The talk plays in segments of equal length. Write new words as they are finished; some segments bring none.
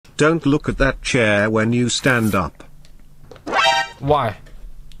Don't look at that chair when you stand up. Why?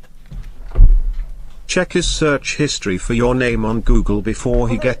 Check his search history for your name on Google before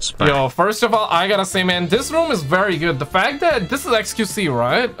he gets back. Yo, first of all, I gotta say, man, this room is very good. The fact that this is xQC,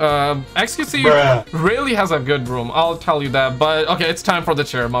 right? xQC really has a good room. I'll tell you that. But okay, it's time for the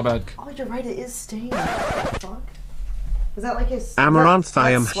chair. My bad. Oh, you're right. It is stained. What the fuck? Is that like his? Amaranth, I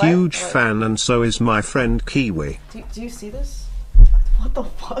am sweat? huge fan, and so is my friend Kiwi. Do you see this? What the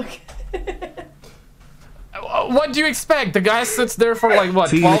fuck? What do you expect? The guy sits there for like what,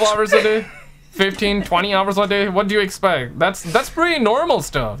 12 hours a day? 15, 20 hours a day? What do you expect? That's pretty normal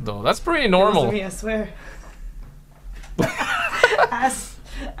stuff, though. That's pretty normal. Me, I swear. ass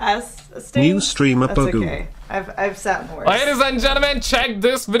stains. New streamer That's Bagu. okay. I've sat more. Ladies and gentlemen, check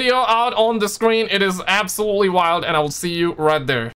this video out on the screen. It is absolutely wild, and I will see you right there.